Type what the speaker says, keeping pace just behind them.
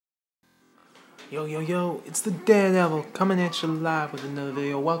Yo, yo, yo, it's the Daredevil coming at you live with another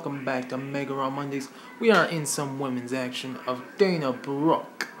video. Welcome back to Mega Raw Mondays. We are in some women's action of Dana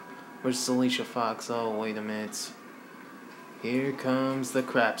Brooke versus Alicia Fox. Oh, wait a minute. Here comes the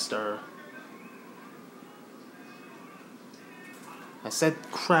crap stirrer. I said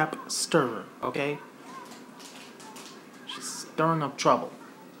crap stirrer, okay? She's stirring up trouble.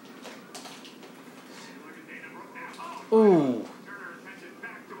 Ooh.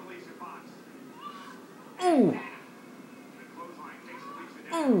 Ooh.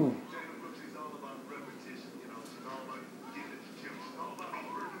 Ooh.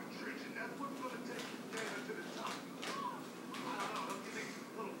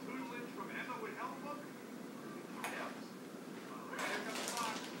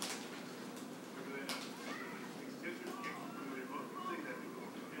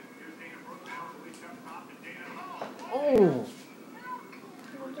 Oh.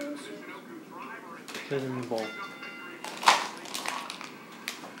 Hit in the ball.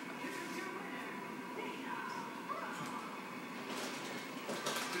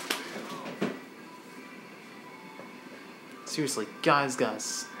 Seriously, guys gotta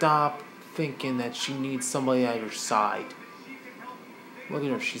stop thinking that she needs somebody at her side. Look at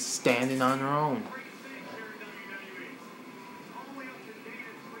her, she's standing on her own.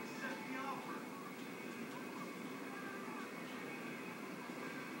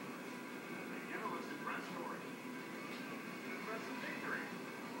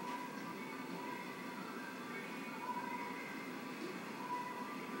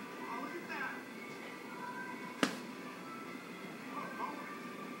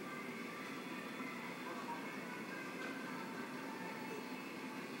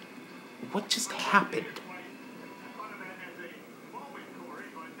 What just happened?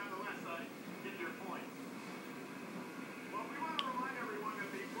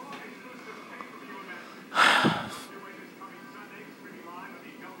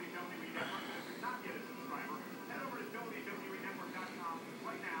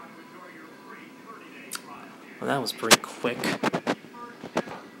 Well, that was pretty quick.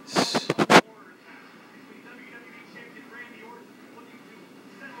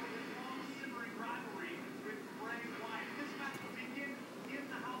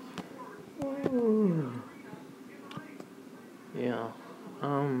 Yeah,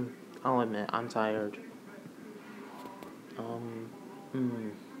 I'll admit, I'm tired.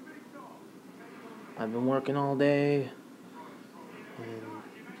 I've been working all day, and,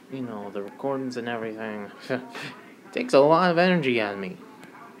 you know, the recordings and everything. Takes a lot of energy out of me.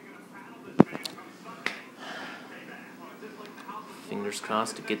 Fingers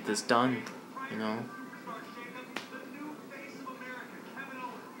crossed to get this done, you know.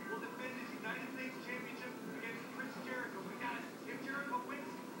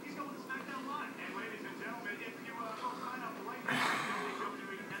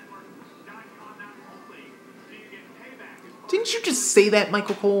 Didn't you just say that,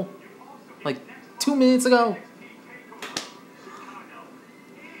 Michael Cole? Like 2 minutes ago?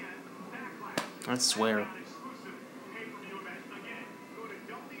 I swear.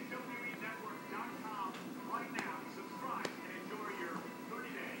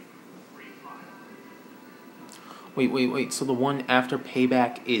 Wait. So the one after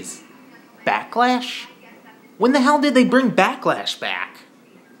Payback is Backlash? When the hell did they bring Backlash back?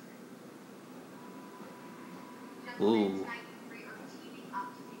 Ooh.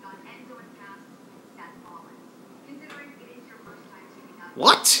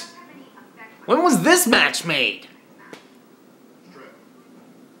 What? When was this match made?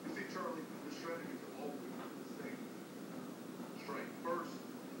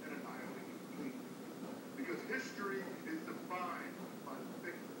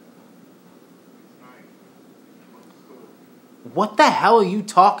 What the hell are you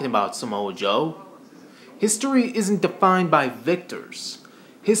talking about, Samoa Joe? History isn't defined by victors.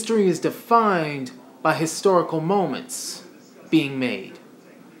 History is defined by historical moments being made.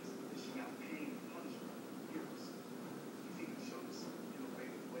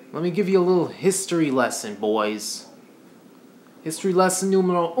 Let me give you a little history lesson, boys. History lesson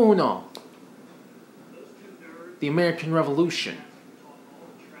numero uno. The American Revolution.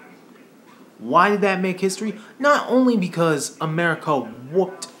 Why did that make history? Not only because America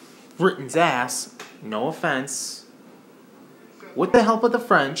whooped Britain's ass, no offense, with the help of the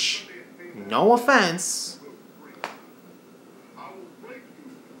French, no offense,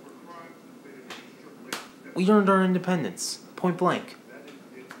 we earned our independence, point blank.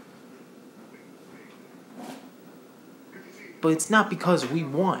 But it's not because we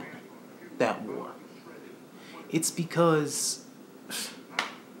won that war. It's because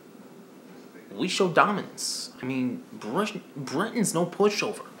we showed dominance. I mean, Britain's no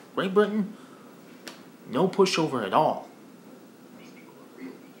pushover. Great Britain, no pushover at all.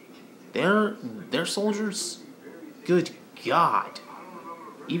 Their soldiers, good God.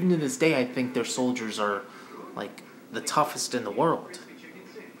 Even to this day, I think their soldiers are, like, the toughest in the world.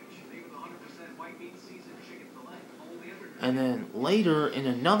 And then later, in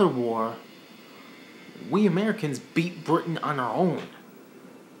another war, we Americans beat Britain on our own.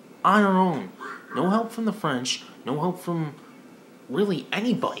 On our own. No help from the French, no help from really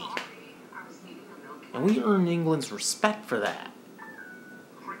anybody. And we earned England's respect for that.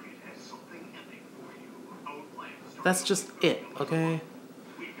 That's just it, okay?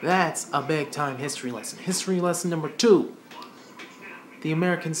 That's a big time history lesson. History lesson number 2. The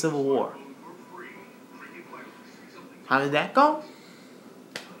American Civil War. How did that go?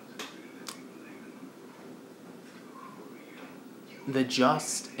 The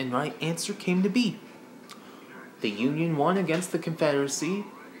just and right answer came to be. The Union won against the Confederacy,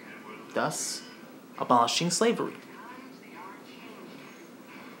 thus abolishing slavery.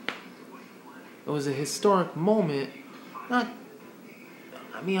 It was a historic moment, I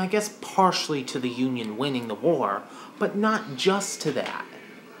guess partially to the Union winning the war, but not just to that.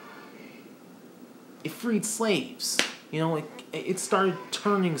 It freed slaves. It started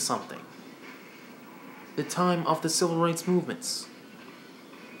turning something. The time of the civil rights movements.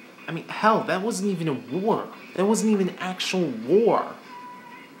 I mean, hell, that wasn't even a war. That wasn't even an actual war.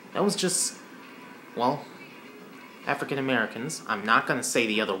 That was just, well, African Americans. I'm not going to say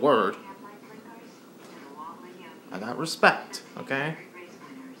the other word. I got respect, okay?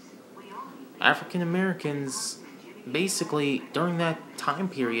 African Americans, basically, during that time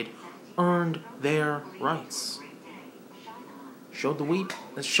period, earned their rights. Showed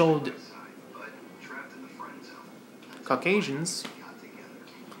Caucasians,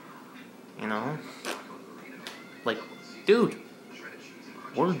 like, dude,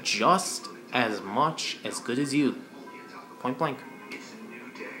 we're just as much as good as you. Point blank.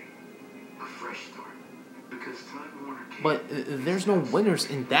 But there's no winners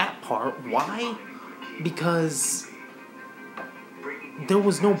in that part. Why? Because there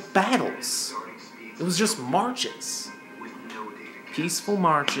was no battles. It was just marches. Peaceful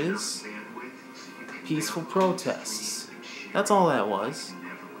marches. Peaceful protests. That's all that was.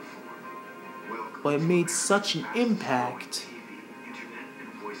 But it made such an impact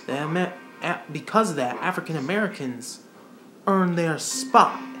that because of that, African Americans earned their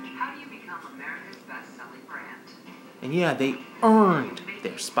spot. How do you become America's best-selling brand? And yeah, they earned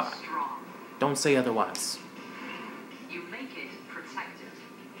their spot. Don't say otherwise. You make it protected.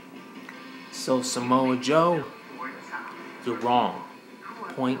 So Samoa Joe, you're wrong.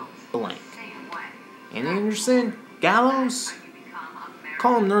 Point blank. And Anderson, Gallows,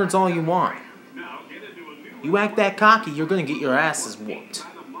 call them nerds all you want. You act that cocky, you're gonna get your asses whooped.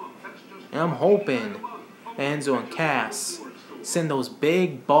 And I'm hoping Enzo and Cass send those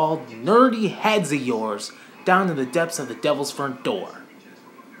big, bald, nerdy heads of yours down to the depths of the devil's front door.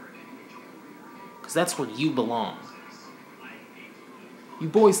 Because that's where you belong. You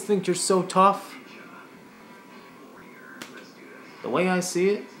boys think you're so tough? The way I see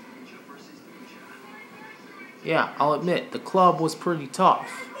it, yeah, I'll admit, the club was pretty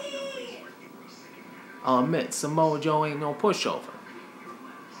tough. I'll admit, Samoa Joe ain't no pushover.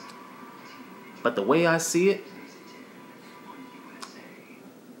 But the way I see it,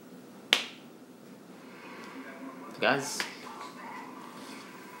 guys,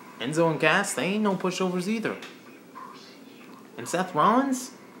 Enzo and Cass, they ain't no pushovers either. And Seth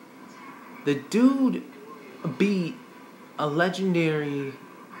Rollins, the dude beat a legendary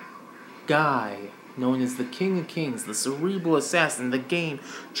guy known as the King of Kings, the cerebral assassin, the game,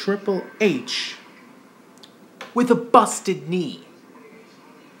 Triple H, with a busted knee.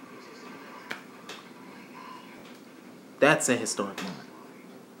 That's a historic moment.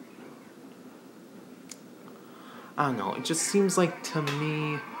 I don't know, it just seems like to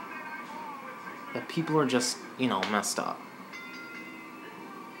me that people are just, messed up.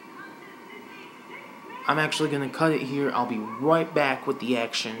 I'm actually going to cut it here. I'll be right back with the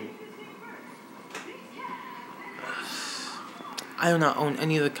action. I do not own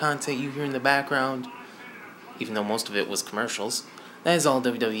any of the content you hear in the background, even though most of it was commercials. That is all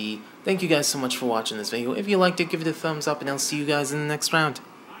WWE. Thank you guys so much for watching this video. If you liked it, give it a thumbs up, and I'll see you guys in the next round.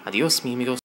 Adios, mi amigos.